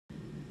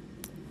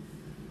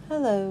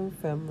Hello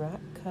from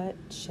Rock Cut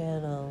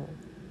Channel,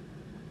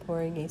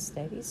 pouring a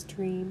steady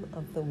stream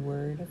of the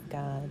Word of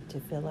God to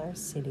fill our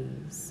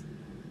cities.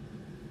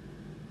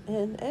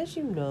 And as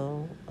you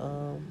know,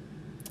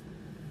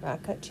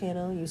 Rock Cut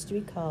Channel used to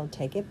be called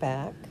Take It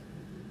Back,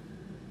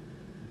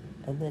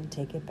 and then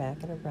Take It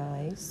Back and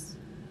Arise.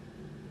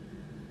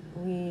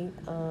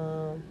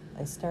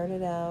 I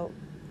started out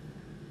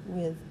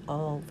with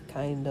all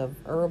kind of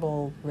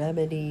herbal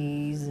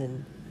remedies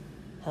and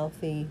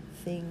healthy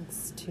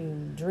things to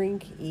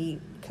drink,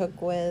 eat,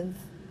 cook with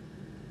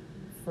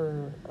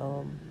for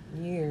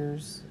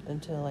years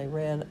until I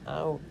ran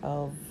out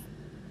of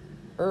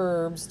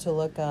herbs to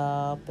look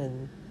up,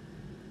 and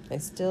I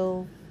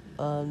still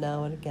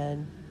now and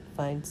again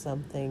find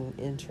something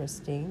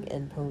interesting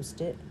and post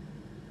it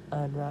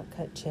on Rock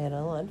Cut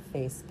Channel on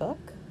Facebook.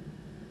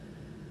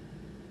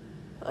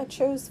 I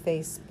chose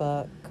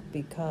Facebook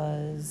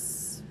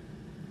because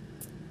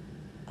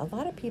a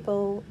lot of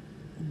people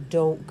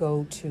don't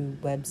go to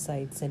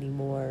websites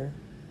anymore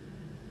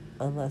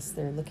unless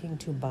they're looking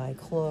to buy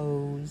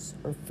clothes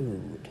or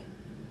food.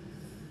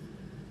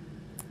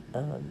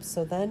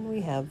 So then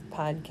we have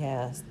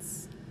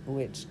podcasts,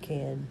 which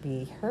can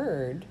be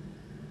heard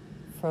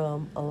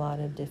from a lot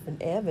of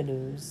different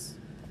avenues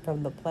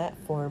from the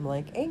platform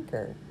like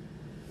Anchor.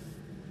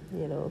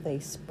 You know, they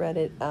spread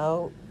it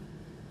out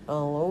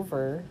all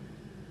over.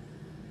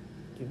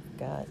 You've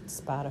got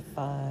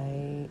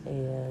Spotify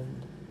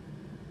and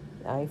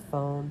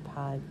iPhone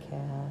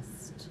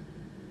podcast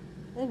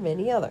and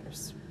many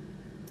others.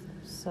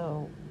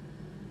 So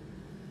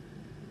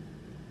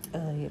I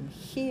am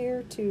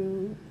here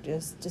to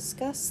just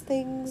discuss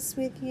things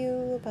with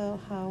you about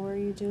how are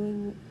you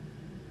doing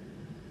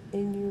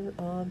in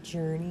your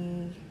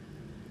journey.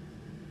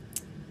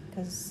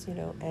 Because,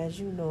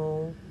 as you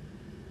know,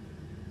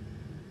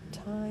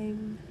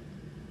 time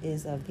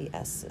is of the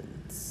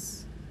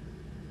essence.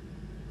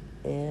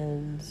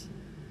 And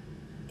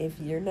if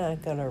you're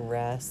not going to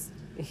rest,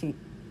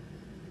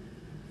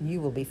 you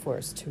will be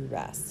forced to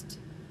rest,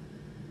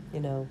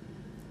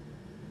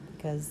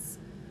 because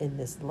in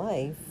this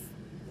life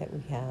that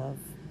we have,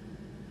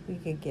 we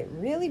could get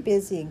really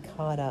busy and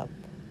caught up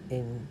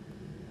in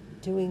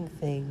doing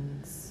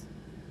things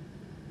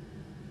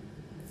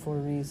for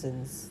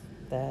reasons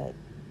that,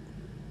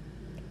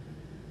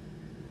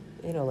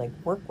 like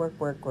work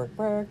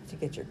to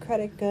get your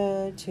credit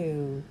good,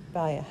 to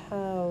buy a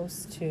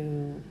house,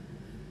 to,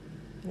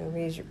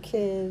 raise your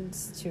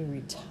kids, to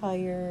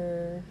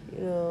retire.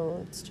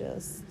 It's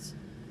just,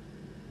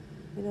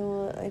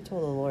 what? I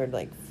told the Lord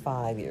like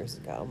 5 years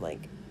ago, I'm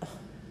like,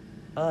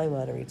 I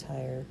want to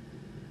retire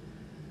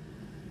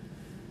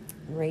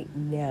right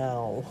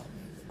now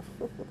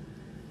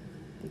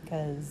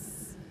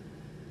because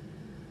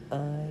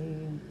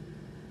I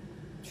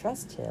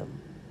trust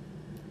Him.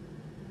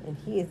 And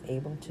He is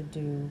able to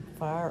do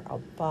far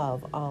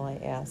above all I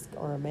ask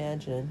or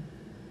imagine.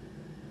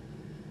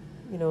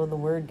 And the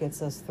Word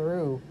gets us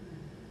through.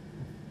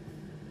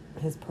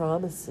 His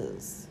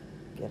promises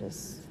get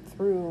us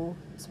through,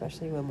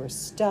 especially when we're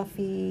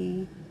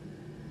stuffy,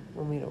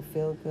 when we don't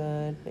feel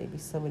good. Maybe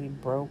somebody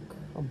broke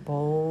a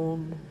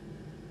bone.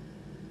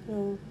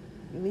 You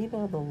lean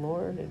on the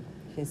Lord and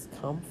His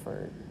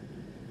comfort,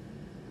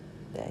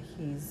 that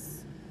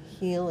He's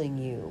healing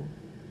you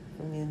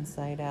from the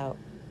inside out.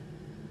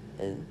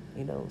 And,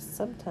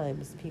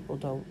 sometimes people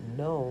don't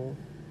know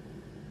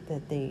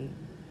that they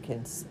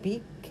can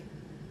speak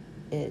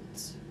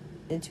it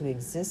into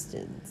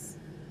existence.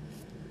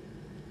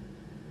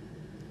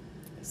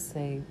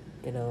 Say,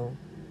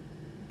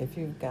 if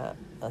you've got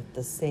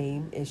the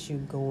same issue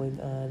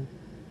going on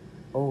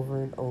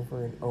over and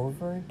over and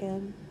over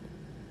again,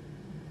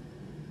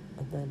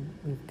 and then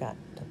we've got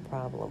the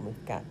problem.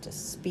 We've got to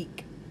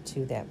speak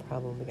to that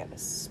problem. We've got to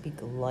speak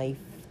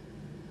life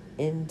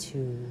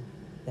into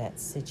that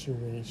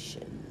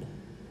situation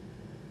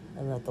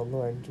and let the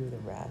Lord do the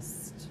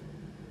rest.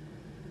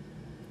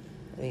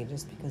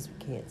 Just because we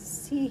can't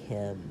see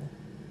Him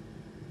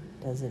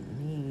doesn't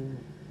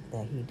mean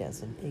that He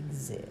doesn't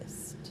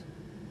exist.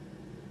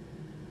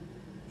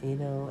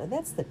 And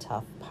that's the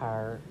tough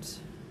part,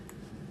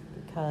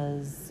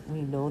 because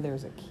we know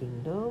there's a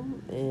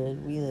kingdom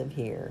and we live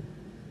here.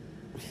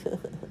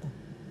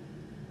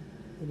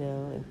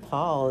 And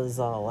Paul is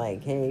all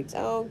like, hey,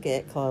 don't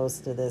get close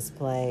to this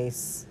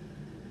place.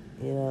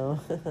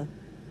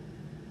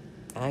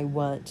 I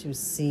want to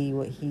see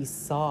what he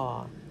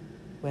saw,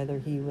 whether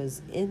he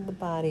was in the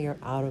body or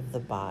out of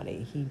the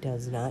body. He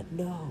does not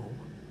know.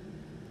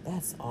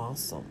 That's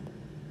awesome.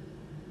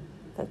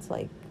 That's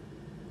like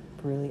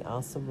really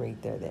awesome right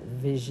there, that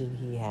vision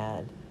he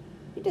had.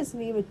 He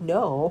doesn't even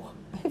know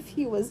if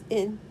he was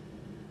in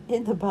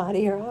the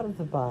body or out of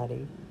the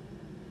body.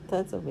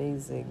 That's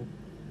amazing.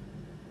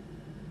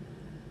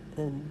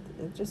 And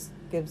it just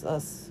gives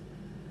us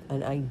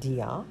an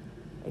idea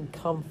and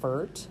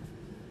comfort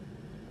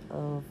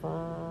of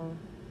our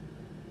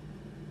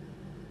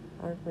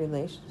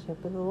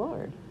relationship with the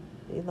Lord.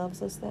 He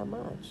loves us that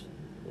much,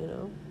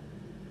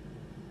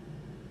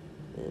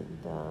 And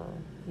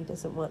He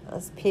doesn't want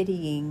us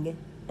pitying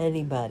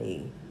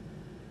anybody.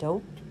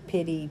 Don't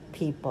pity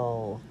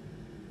people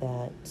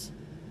that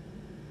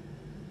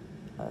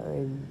are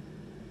in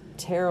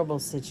terrible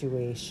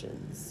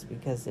situations,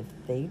 because if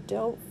they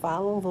don't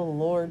follow the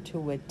Lord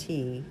to a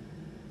T,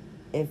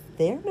 if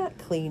they're not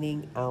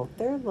cleaning out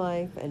their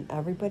life, and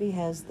everybody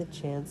has the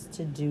chance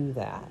to do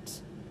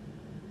that,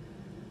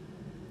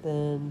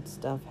 then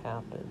stuff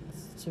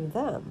happens to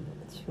them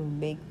to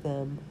make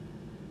them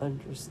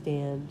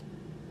understand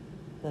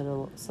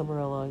that somewhere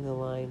along the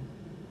line,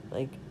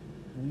 like,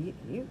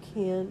 you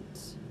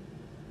can't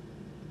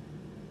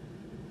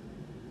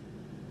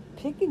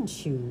pick and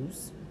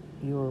choose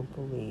your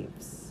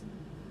beliefs.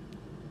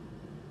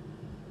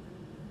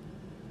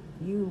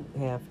 You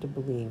have to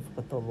believe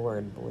what the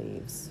Lord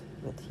believes,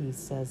 what He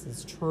says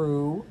is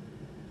true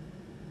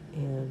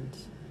and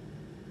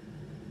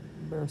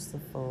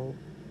merciful.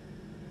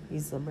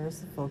 He's a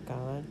merciful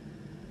God.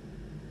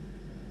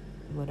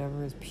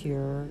 Whatever is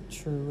pure,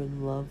 true,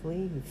 and lovely,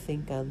 you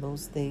think on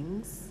those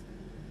things.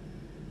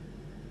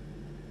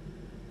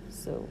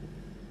 So,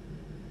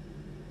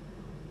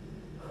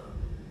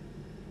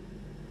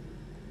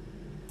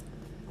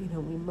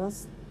 we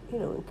must,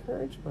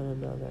 encourage one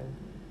another.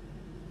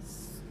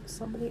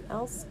 Somebody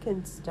else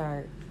can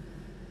start.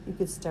 You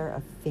could start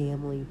a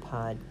family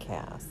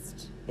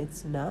podcast.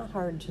 It's not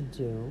hard to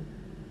do.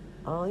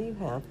 All you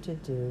have to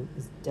do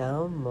is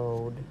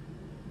download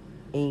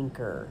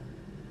Anchor.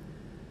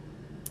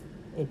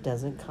 It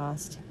doesn't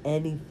cost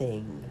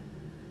anything.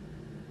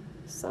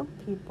 Some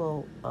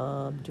people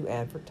do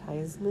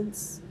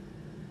advertisements,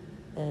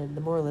 and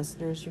the more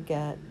listeners you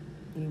get,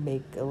 you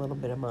make a little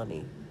bit of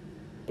money.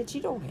 But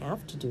you don't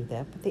have to do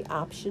that, but the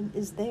option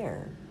is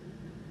there.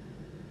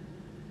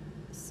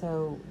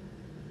 So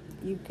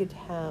you could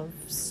have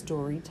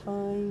story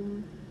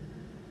time,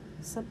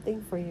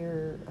 something for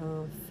your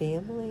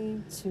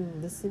family to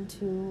listen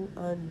to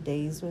on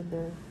days when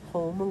they're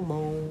home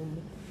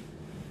alone.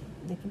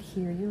 They can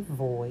hear your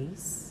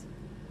voice.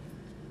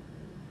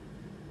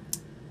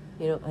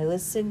 I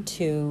listen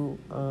to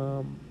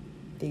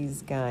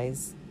these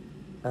guys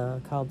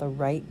called the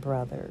Wright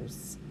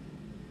brothers.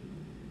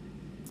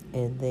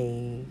 And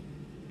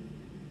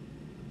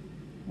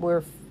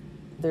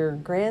they're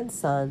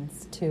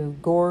grandsons to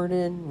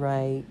Gordon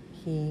Wright.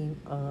 He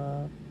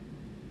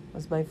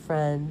was my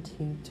friend.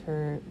 He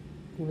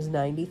was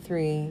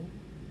 93.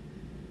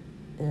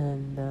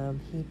 And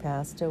he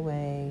passed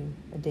away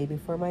a day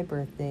before my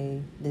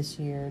birthday this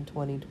year in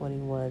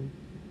 2021.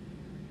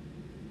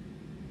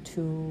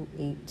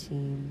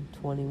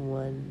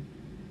 2/18/21.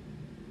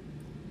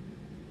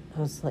 I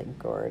was like,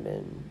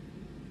 Gordon,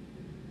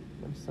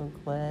 I'm so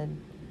glad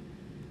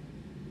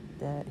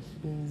that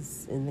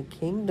he's in the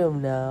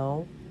kingdom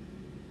now.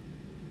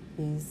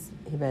 He's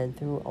been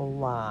through a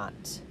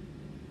lot.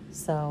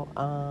 So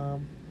I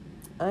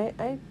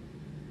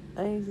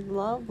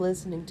love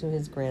listening to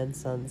his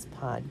grandson's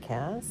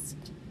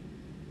podcast,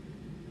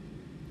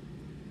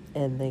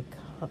 and they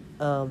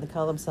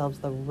call themselves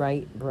the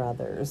Wright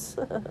brothers.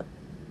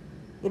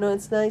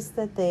 It's nice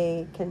that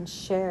they can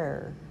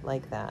share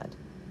like that.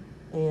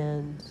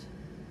 And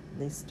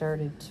they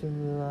started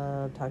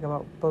to talk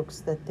about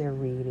books that they're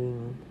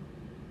reading,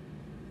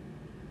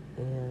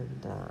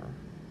 and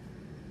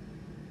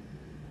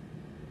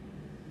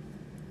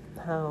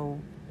how,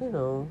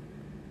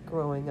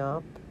 growing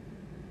up.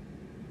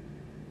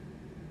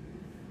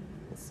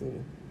 Let's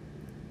see.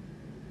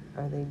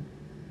 Are they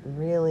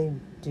really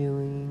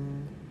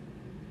doing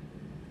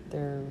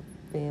their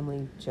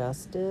family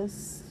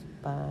justice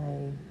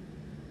by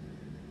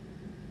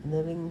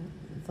living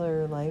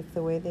their life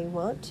the way they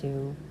want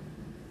to?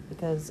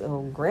 Because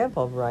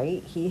Grandpa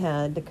Wright, he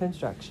had the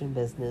construction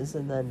business,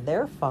 and then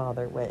their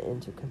father went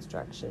into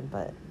construction,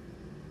 but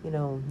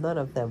none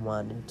of them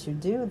wanted to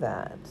do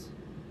that.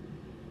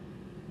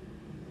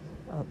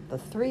 The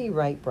three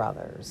Wright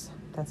brothers,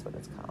 that's what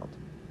it's called.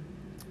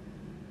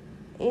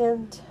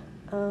 And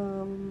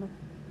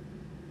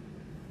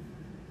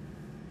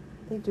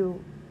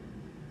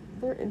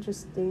they're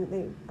interesting.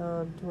 They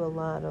do a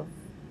lot of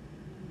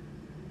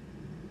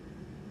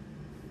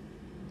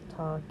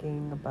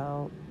talking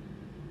about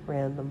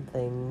random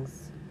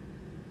things.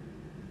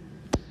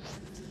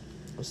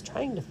 I was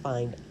trying to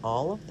find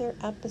all of their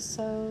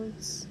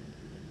episodes,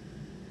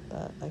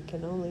 but I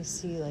can only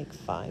see like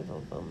 5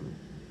 of them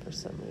for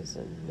some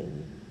reason,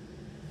 maybe.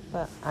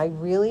 But I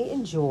really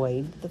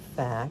enjoyed the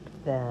fact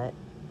that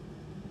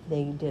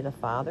they did a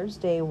Father's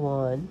Day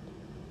one,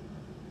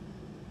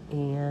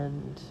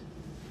 and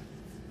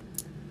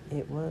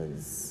it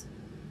was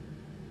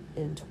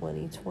in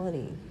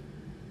 2020.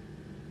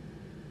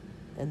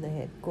 And they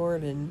had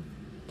Gordon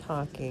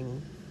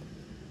talking.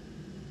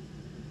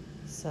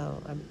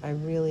 So I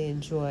really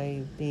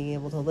enjoy being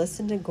able to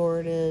listen to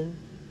Gordon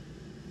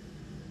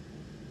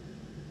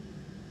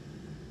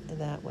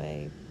that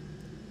way.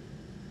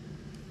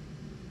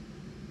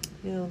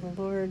 The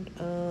Lord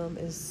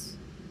is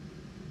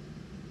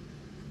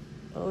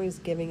always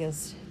giving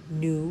us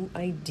new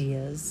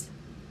ideas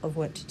of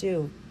what to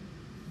do.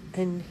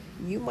 And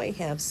you might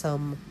have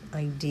some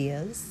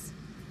ideas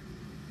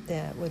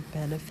that would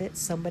benefit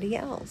somebody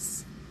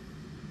else.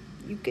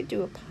 You could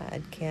do a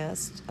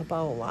podcast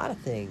about a lot of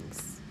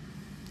things.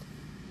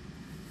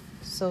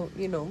 So,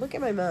 look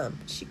at my mom.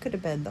 She could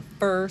have been the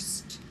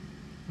first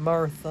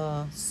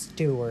Martha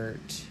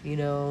Stewart.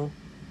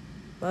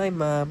 My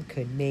mom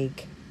could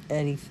make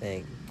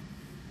anything.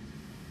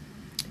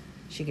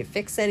 She could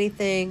fix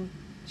anything.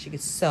 She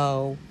could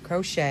sew,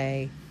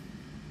 crochet.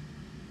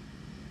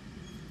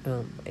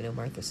 I know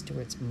Martha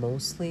Stewart's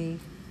mostly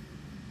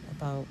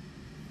about,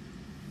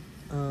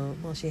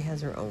 she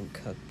has her own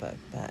cookbook,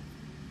 but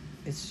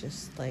it's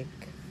just like,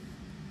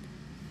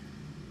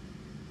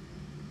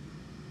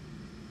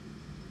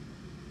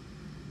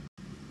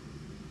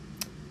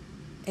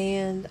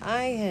 and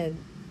I had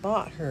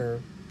bought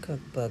her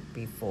cookbook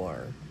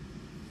before,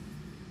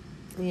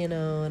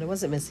 and it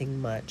wasn't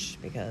missing much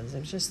because it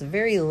was just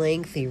very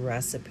lengthy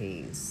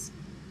recipes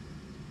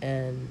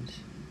and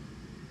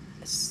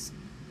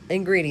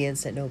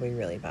ingredients that nobody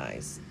really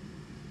buys.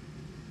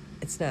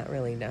 It's not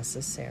really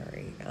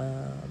necessary.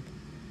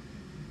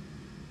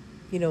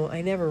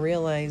 I never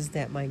realized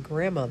that my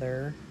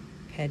grandmother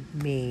had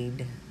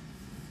made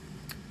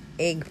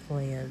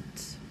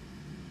eggplant.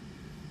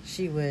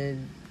 She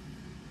would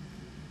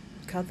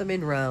cut them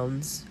in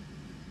rounds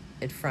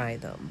and fry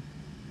them.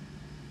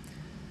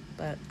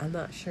 But I'm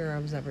not sure I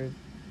don't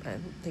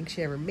think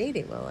she ever made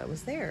it while I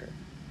was there.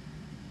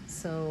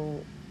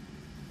 So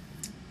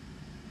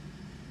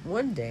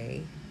one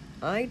day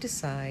I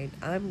decide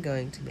I'm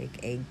going to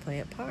make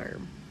eggplant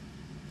parm.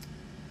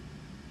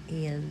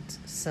 And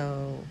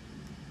so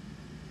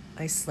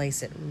I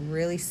slice it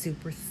really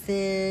super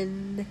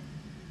thin,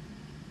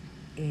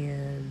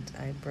 and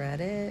I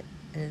bread it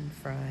and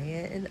fry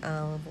it in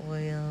olive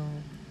oil,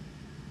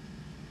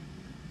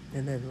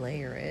 and then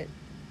layer it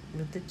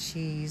with the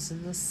cheese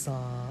and the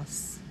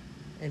sauce.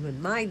 And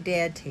when my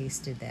dad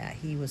tasted that,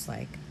 he was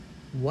like,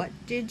 "What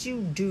did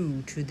you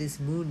do to this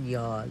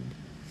mignon?"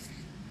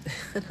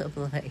 And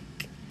I'm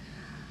like,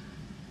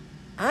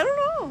 I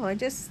don't know. I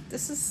just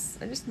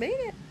made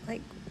it.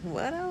 Like,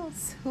 what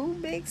else? Who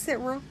makes it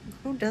wrong?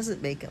 Who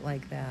doesn't make it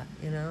like that,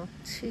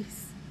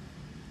 Jeez.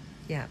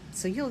 Yeah,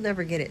 so you'll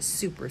never get it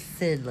super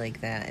thin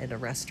like that in a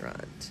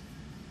restaurant.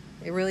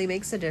 It really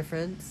makes a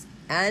difference.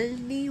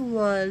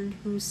 Anyone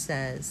who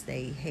says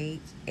they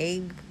hate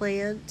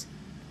eggplant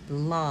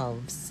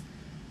loves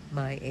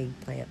my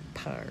eggplant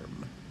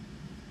parm.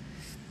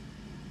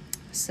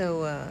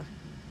 So,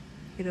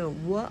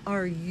 what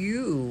are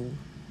you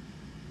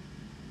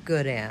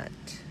good at?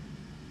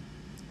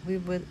 We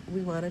want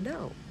to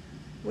know.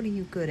 What are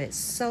you good at?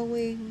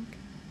 Sewing,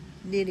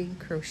 knitting,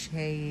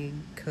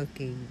 crocheting,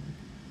 cooking?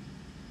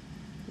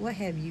 What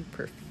have you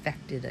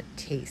perfected a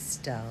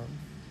taste of?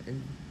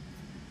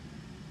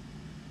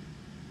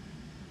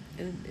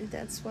 And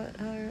that's what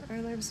our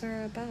lives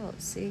are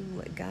about, seeing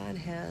what God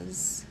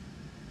has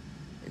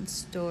in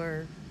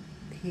store,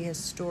 He has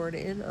stored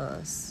in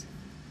us.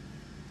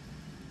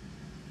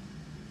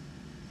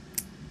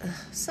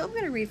 So I'm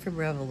going to read from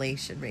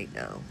Revelation right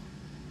now.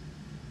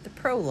 The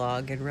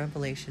prologue in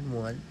Revelation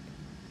 1.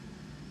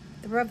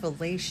 The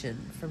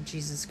revelation from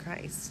Jesus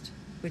Christ,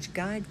 which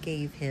God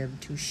gave him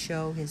to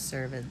show his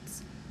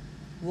servants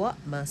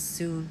what must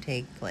soon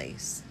take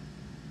place.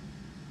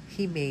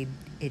 He made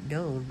it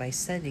known by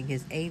sending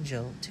his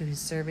angel to his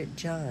servant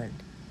John,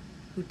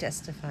 who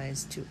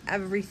testifies to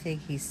everything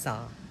he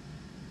saw.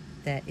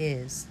 That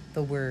is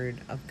the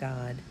word of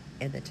God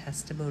and the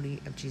testimony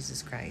of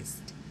Jesus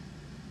Christ.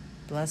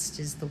 Blessed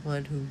is the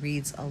one who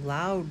reads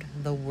aloud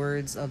the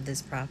words of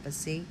this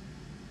prophecy,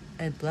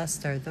 and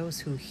blessed are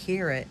those who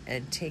hear it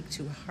and take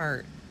to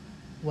heart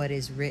what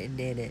is written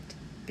in it,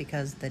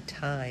 because the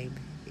time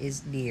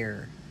is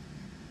near.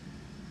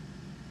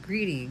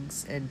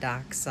 Greetings and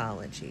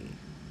doxology.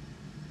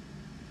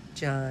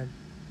 John,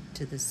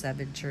 to the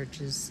 7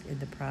 churches in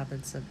the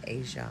province of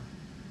Asia.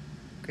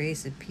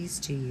 Grace and peace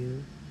to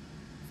you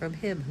from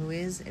him who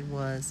is and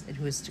was and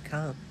who is to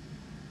come,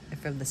 and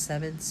from the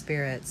 7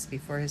 spirits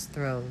before his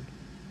throne,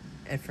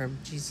 and from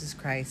Jesus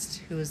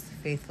Christ, who is the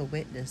faithful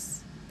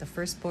witness, the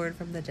firstborn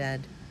from the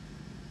dead,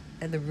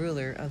 and the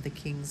ruler of the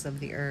kings of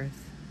the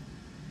earth.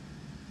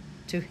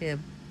 To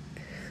him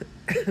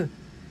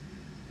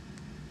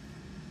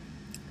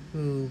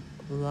who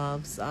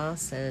loves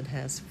us and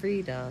has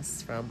freed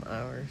us from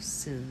our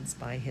sins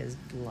by his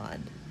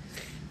blood,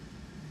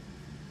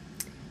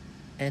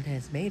 and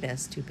has made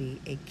us to be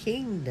a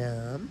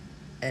kingdom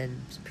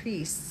and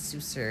priests who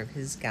serve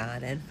his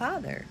God and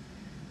Father.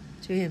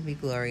 To him be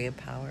glory and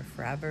power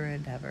forever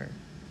and ever.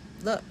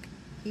 Look,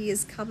 he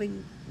is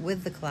coming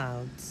with the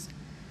clouds,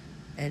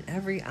 and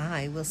every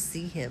eye will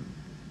see him,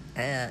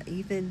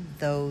 even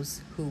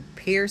those who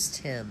pierced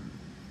him.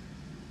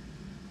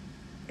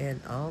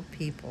 And all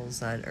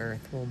peoples on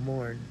earth will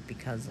mourn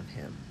because of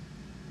him.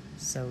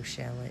 So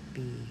shall it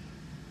be.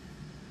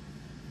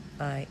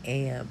 I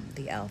am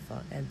the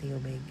Alpha and the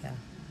Omega,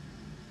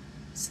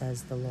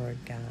 says the Lord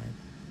God,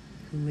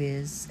 who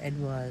is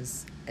and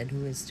was and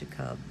who is to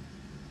come,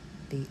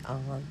 the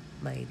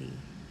Almighty.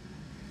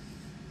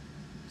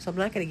 So I'm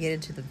not going to get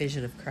into the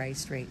vision of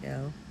Christ right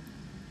now.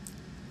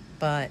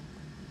 But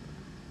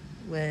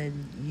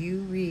when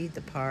you read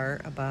the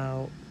part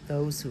about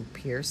those who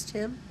pierced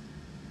him,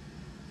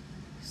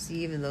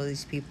 see, even though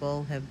these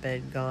people have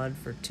been gone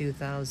for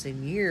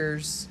 2,000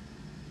 years,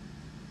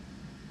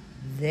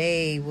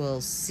 they will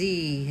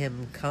see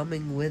him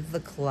coming with the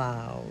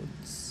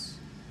clouds.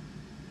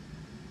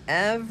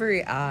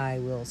 Every eye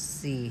will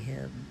see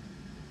him.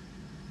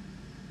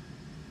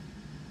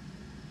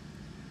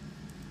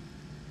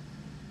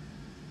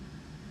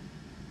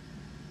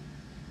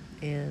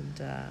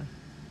 And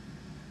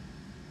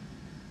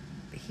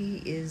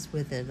he is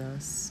within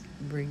us,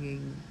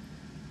 bringing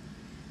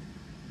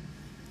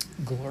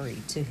glory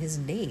to his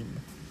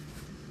name.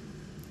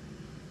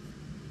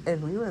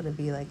 And we want to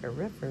be like a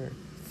river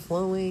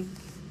flowing.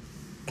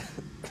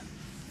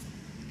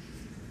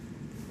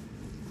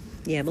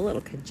 Yeah, I'm a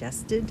little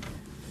congested.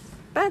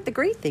 But the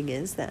great thing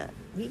is that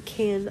we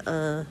can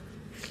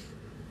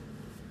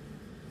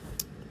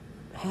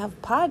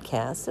have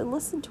podcasts and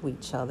listen to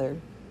each other,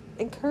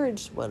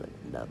 encourage one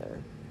another.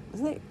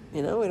 Isn't it?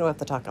 You know, we don't have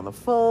to talk on the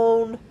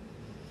phone.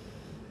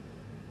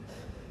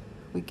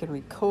 We can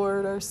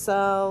record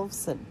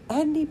ourselves, and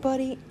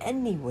anybody,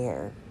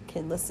 anywhere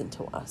can listen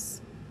to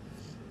us.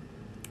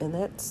 And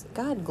that's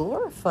God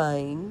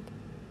glorifying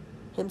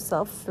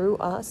himself through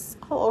us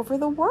all over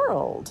the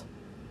world.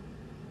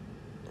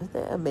 Isn't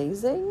that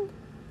amazing?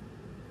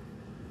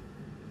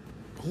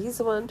 He's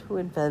the one who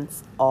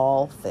invents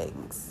all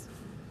things.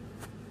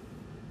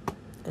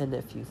 And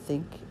if you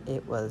think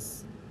it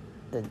was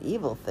an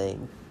evil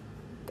thing,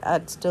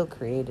 God still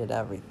created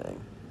everything.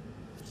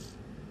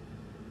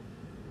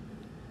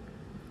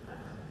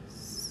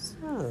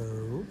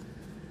 So,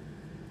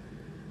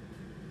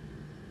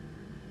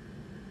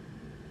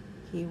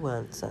 he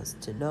wants us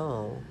to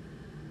know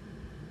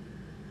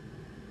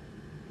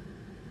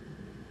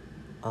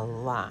a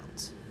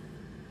lot.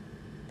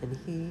 And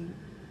he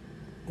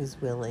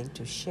is willing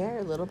to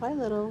share little by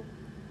little,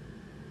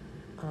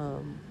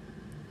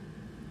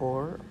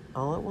 or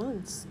all at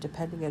once,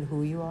 depending on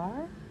who you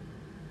are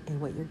and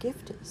what your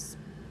gift is.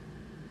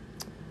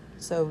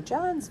 So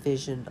John's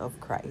vision of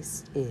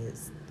Christ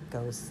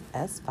goes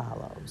as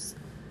follows.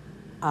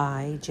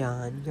 I,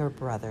 John, your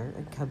brother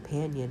and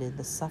companion in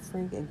the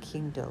suffering and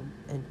kingdom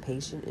and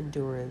patient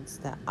endurance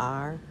that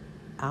are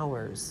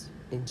ours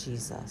in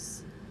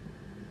Jesus,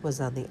 was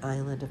on the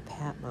island of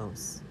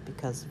Patmos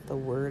because of the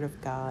word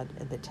of God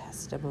and the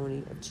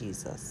testimony of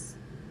Jesus.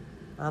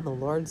 On the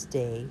Lord's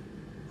day,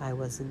 I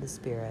was in the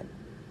Spirit,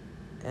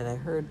 and I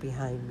heard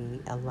behind me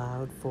a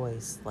loud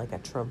voice like a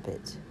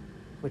trumpet,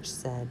 which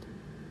said,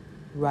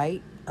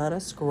 write on a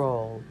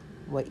scroll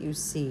what you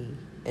see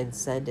and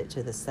send it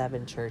to the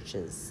 7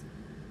 churches,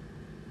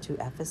 to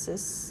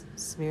Ephesus,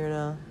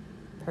 Smyrna,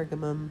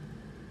 Pergamum,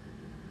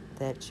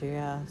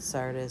 Thyatira,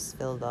 Sardis,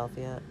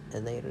 Philadelphia,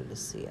 and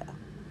Laodicea.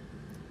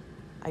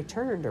 I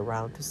turned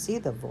around to see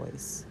the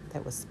voice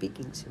that was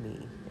speaking to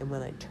me, and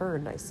when I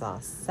turned, I saw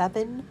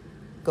 7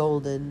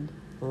 golden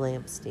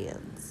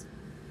lampstands.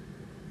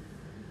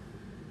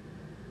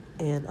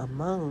 And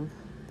among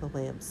the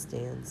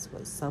lampstands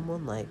was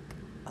someone like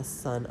a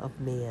son of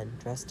man,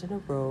 dressed in a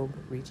robe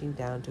reaching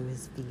down to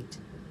his feet,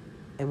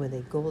 and with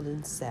a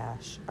golden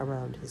sash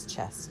around his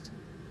chest.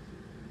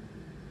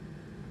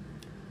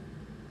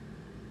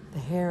 The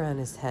hair on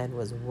his head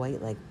was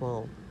white like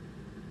wool,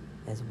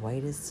 as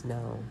white as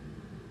snow,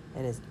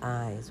 and his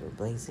eyes were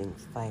blazing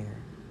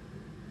fire.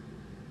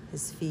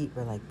 His feet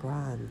were like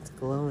bronze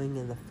glowing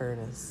in the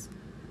furnace,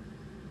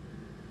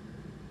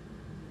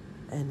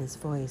 and his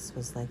voice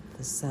was like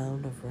the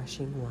sound of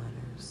rushing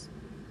waters.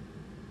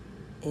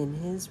 In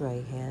his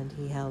right hand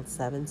he held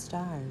 7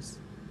 stars,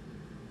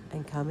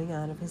 and coming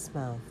out of his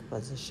mouth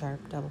was a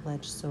sharp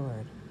double-edged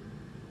sword.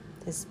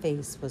 His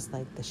face was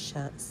like the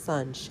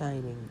sun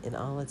shining in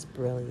all its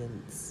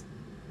brilliance,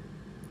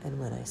 and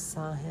when I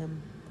saw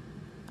him,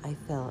 I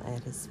fell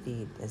at his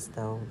feet as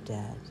though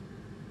dead.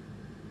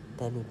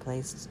 Then he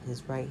placed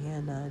his right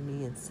hand on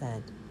me and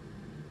said,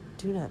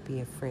 do not be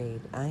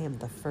afraid. I am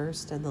the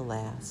first and the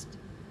last.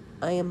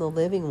 I am the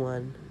living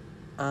one.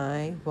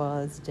 I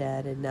was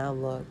dead, and now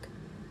look,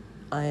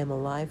 I am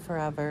alive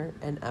forever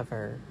and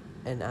ever,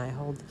 and I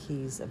hold the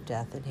keys of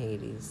death and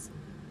Hades.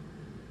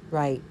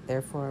 Write,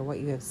 therefore, what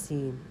you have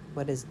seen,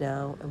 what is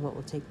now, and what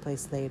will take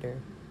place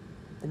later.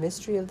 The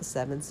mystery of the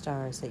 7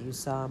 stars that you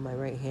saw on my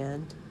right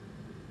hand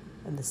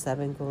and the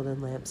 7 golden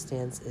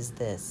lampstands is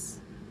this.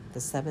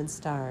 The 7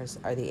 stars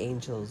are the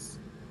angels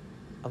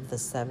of the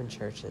 7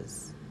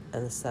 churches,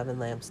 and the 7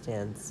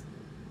 lampstands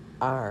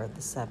are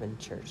the 7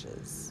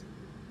 churches.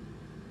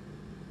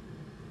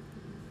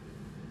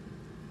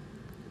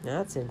 Now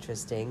that's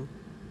interesting.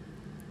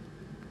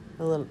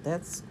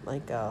 That's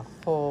like a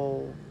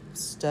whole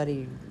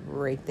study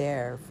right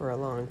there for a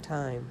long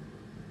time.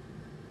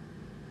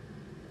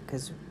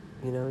 Because,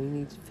 you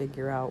need to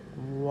figure out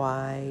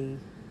why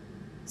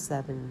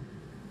 7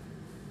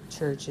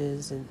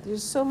 churches, and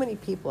there's so many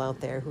people out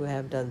there who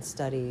have done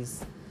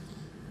studies,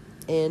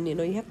 and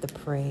you have to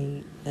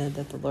pray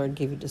that the Lord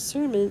give you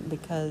discernment,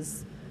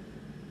 because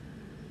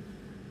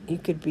you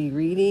could be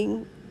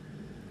reading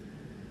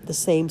the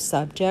same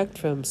subject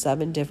from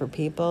 7 different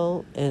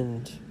people,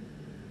 and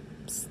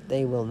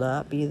they will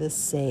not be the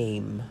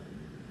same.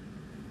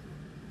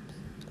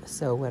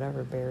 So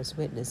whatever bears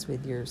witness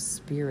with your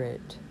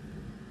spirit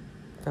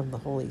from the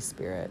Holy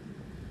Spirit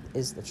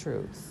is the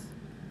truth.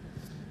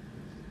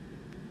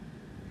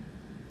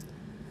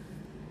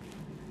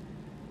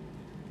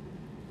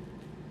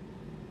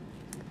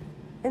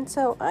 And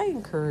so I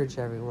encourage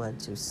everyone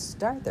to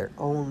start their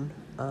own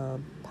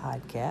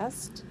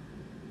podcast.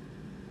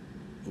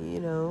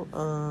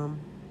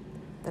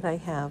 That I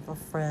have a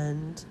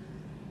friend,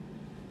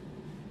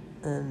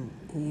 and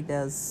he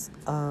does,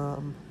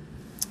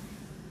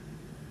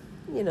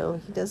 he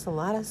does a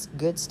lot of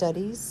good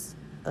studies.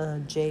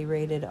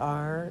 J-rated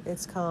R,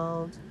 it's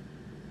called.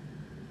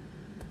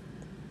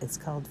 It's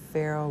called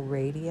Pharaoh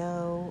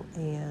Radio,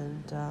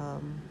 and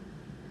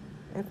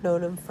I've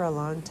known him for a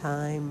long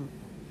time,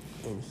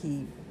 and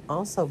he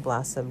also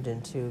blossomed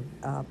into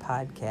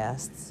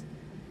podcasts,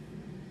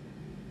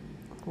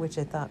 which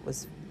I thought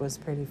was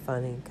pretty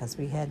funny, because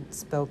we hadn't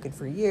spoken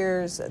for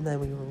years, and then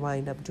we would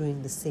wind up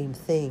doing the same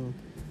thing.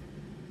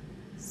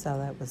 So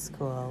that was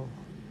cool.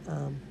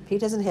 He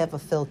doesn't have a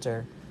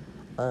filter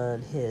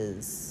on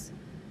his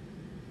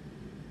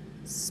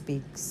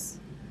speaks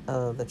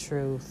the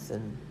truth,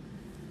 and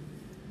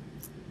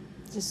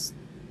just,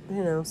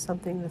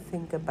 something to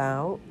think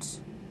about.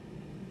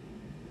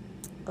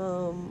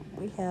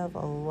 We have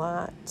a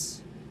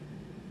lot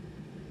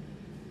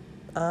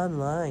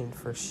online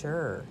for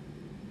sure,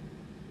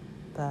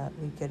 but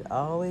we could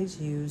always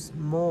use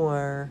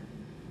more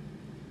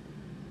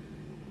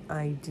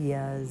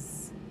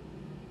ideas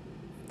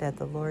that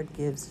the Lord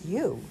gives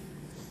you.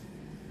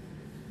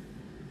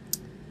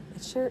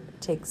 It sure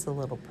takes a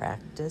little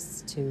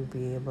practice to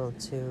be able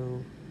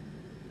to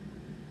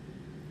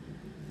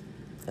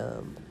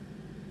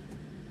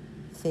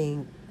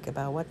think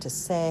about what to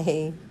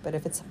say, but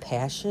if it's a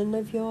passion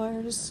of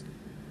yours,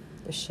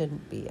 there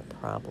shouldn't be a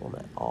problem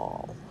at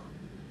all.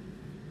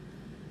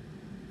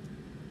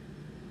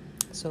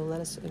 So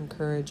let us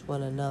encourage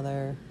one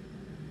another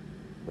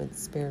with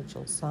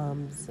spiritual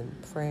psalms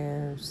and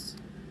prayers.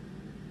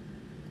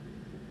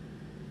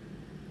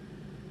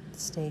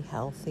 Stay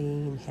healthy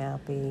and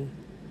happy.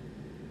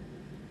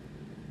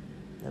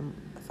 And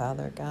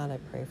Father God, I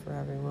pray for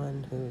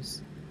everyone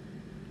who's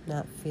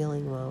not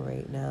feeling well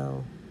right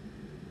now,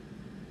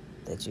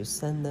 that you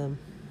send them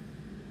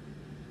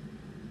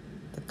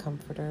the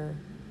Comforter.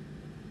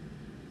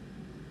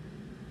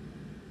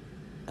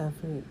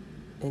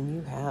 And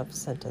you have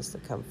sent us the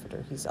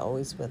Comforter. He's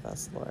always with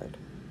us, Lord.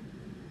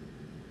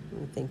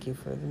 We thank you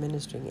for the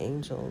ministering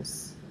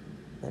angels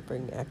that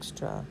bring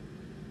extra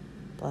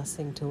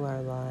blessing to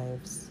our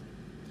lives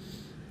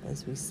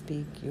as we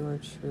speak your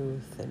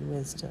truth and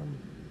wisdom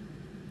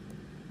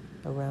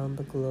around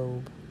the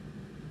globe.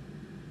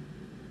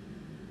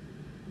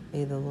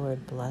 May the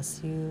Lord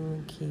bless you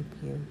and keep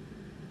you.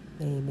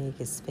 May he make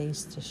his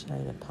face to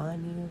shine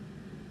upon you.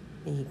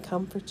 May he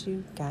comfort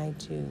you,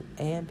 guide you,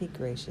 and be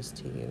gracious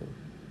to you,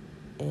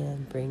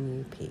 and bring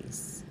you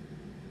peace.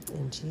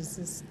 In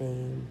Jesus'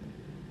 name,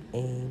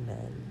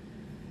 amen.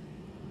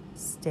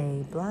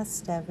 Stay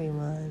blessed,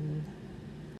 everyone.